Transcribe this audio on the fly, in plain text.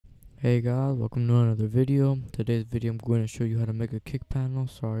Hey guys, welcome to another video. Today's video I'm going to show you how to make a kick panel.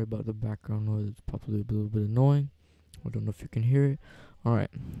 Sorry about the background noise, it's probably a little bit annoying. I don't know if you can hear it. Alright,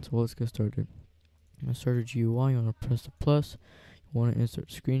 so let's get started. Insert a GUI, you want to press the plus. You want to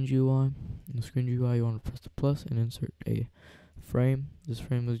insert screen GUI. In the screen GUI you want to press the plus and insert a frame. This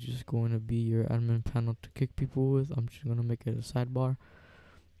frame is just going to be your admin panel to kick people with. I'm just going to make it a sidebar.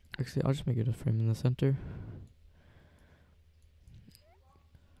 Actually, I'll just make it a frame in the center.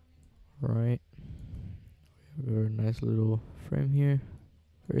 Right. We have a nice little frame here.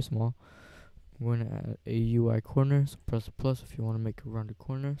 Very small. I'm going to add a UI corner, so press the plus if you want to make a rounded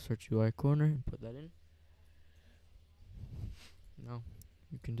corner. Search UI corner and put that in. Now,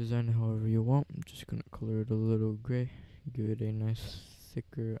 you can design it however you want. I'm just going to color it a little gray. Give it a nice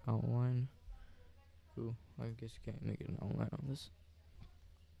thicker outline. Ooh, I guess you can't make it an outline on this.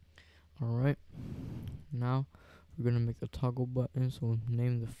 Alright, now we're going to make a toggle button, so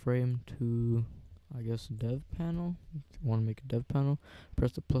name the frame to, I guess, dev panel. If you want to make a dev panel,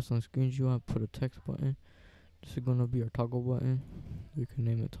 press the plus on the screen GUI, put a text button. This is going to be our toggle button. You can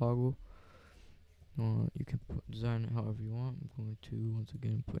name it toggle. You can design it however you want. I'm going to once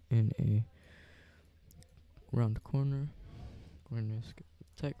again put in a round corner. I'm going to skip the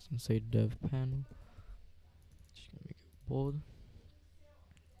text and say dev panel. Just gonna make it bold.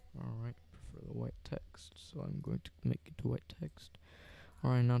 Alright, prefer the white text, so I'm going to make it to white text.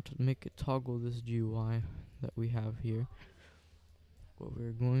 Alright, now to make it toggle this GUI that we have here, what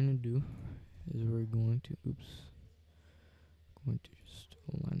we're going to do is we're going to just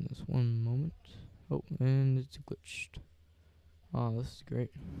align this one moment. Oh, and it's glitched. Oh, this is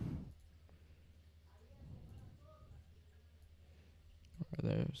great. Alright,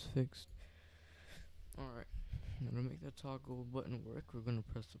 there's fixed. Alright, now to make that toggle button work, we're going to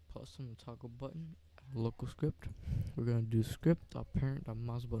press the plus on the toggle button, add a local script. We're going to do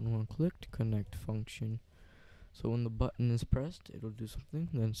script.parent.mouse button when clicked, connect function. So when the button is pressed, it'll do something.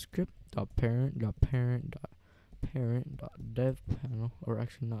 Then script.parent.parent.dev panel, or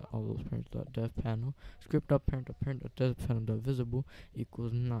actually not all those parents.dev panel. Script.parent.parent.dev panel.visible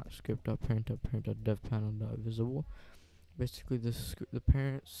equals not script.parent.parent.dev panel.visible. Basically, the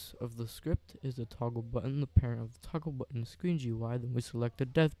parents of the script is the toggle button. The parent of the toggle button is screen GUI. Then we select the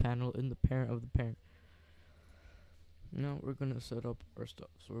dev panel in the parent of the parent. Now we're gonna set up our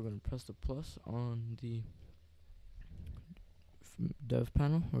stuff. So we're gonna press the plus on the dev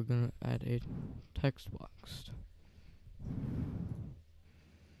panel. We're gonna add a text box.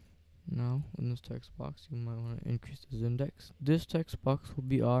 Now in this text box you might want to increase this index. This text box will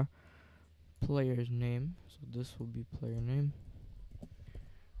be our player's name, so this will be player name.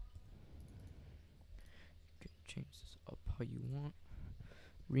 You can change this up how you want.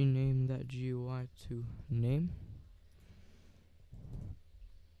 Rename that GUI to name,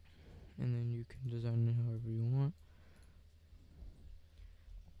 and then you can design it however you want.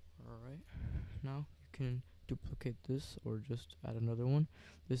 Alright, now you can duplicate this or just add another one.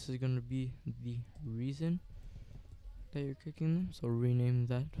 This is going to be the reason that you're kicking them, so rename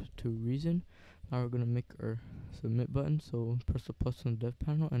that to reason. Now we're going to make our submit button, so press the plus on the dev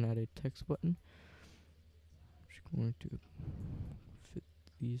panel and add a text button. I'm just going to fit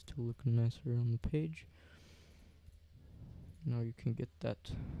these to look nicer on the page. Now you can get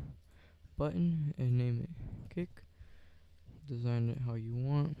that button and name it kick. Design it how you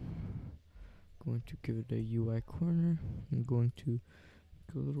want. Going to give it a UI corner. I'm going to make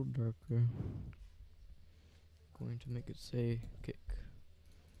it a little darker. Going to make it say kick.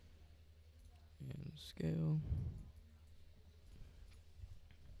 And scale.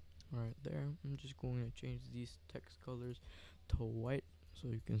 Alright, there. I'm just going to change these text colors to white so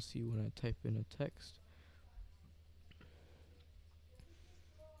you can see when I type in a text.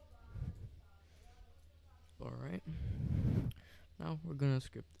 Alright. Now we're going to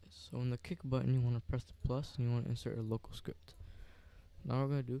script this. So in the kick button you want to press the plus and you want to insert a local script. Now we're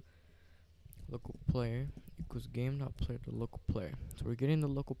going to do local player equals game.player to local player. So we're getting the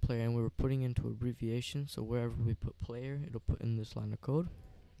local player and we were putting into abbreviation, so wherever we put player it'll put in this line of code.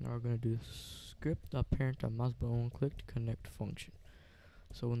 Now we're going to do script.parent.mouse button when clicked connect function.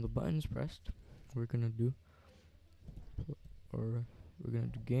 So when the button is pressed, we're going to do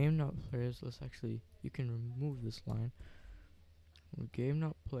game.players. Let's actually, you can remove this line.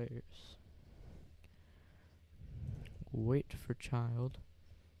 Game.players wait for child,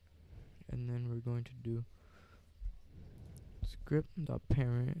 and then we're going to do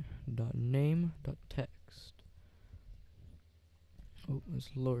script.parent.name.text. Oh, it's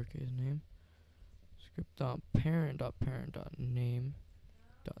lowercase name.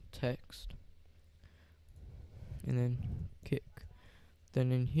 Script.parent.parent.name.text, and then kick.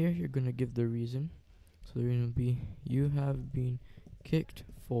 Then in here, you're gonna give the reason. So the reason will be you have been kicked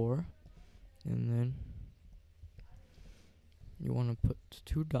for, and then you want to put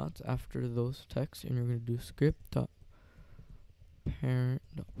 2 dots after those texts, and you're gonna do script dot parent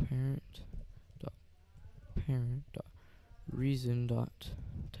dot parent dot parent dot reason dot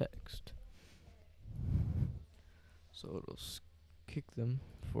text. So it'll kick them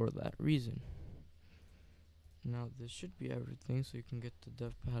for that reason. Now this should be everything, so you can get the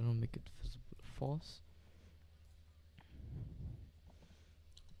dev panel, make it visible false.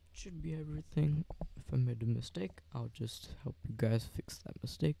 Should be everything. If I made a mistake, I'll just help you guys fix that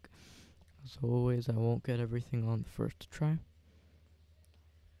mistake. As always, I won't get everything on the first try.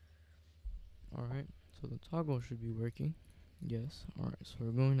 Alright, so the toggle should be working. Yes, alright, so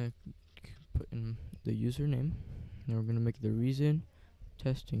we're going to put in the username. Now we're going to make the reason,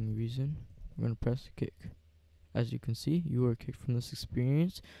 testing reason. We're going to press kick. As you can see, you are kicked from this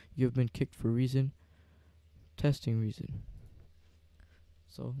experience. You have been kicked for reason, testing reason.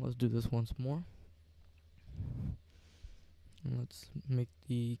 So let's do this once more. And let's make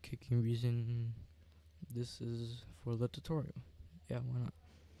the kicking reason. This is for the tutorial. Yeah, why not?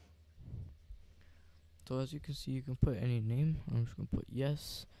 So as you can see, you can put any name. I'm just gonna put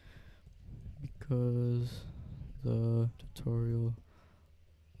yes because the tutorial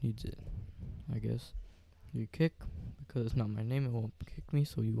needs it, I guess. You kick because it's not my name, it won't kick me,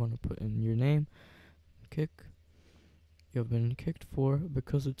 so you want to put in your name. Kick. You have been kicked for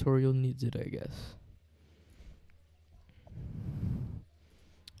because the tutorial needs it, I guess.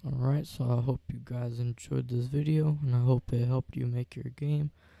 Alright, so I hope you guys enjoyed this video, and I hope it helped you make your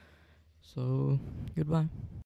game. So, goodbye.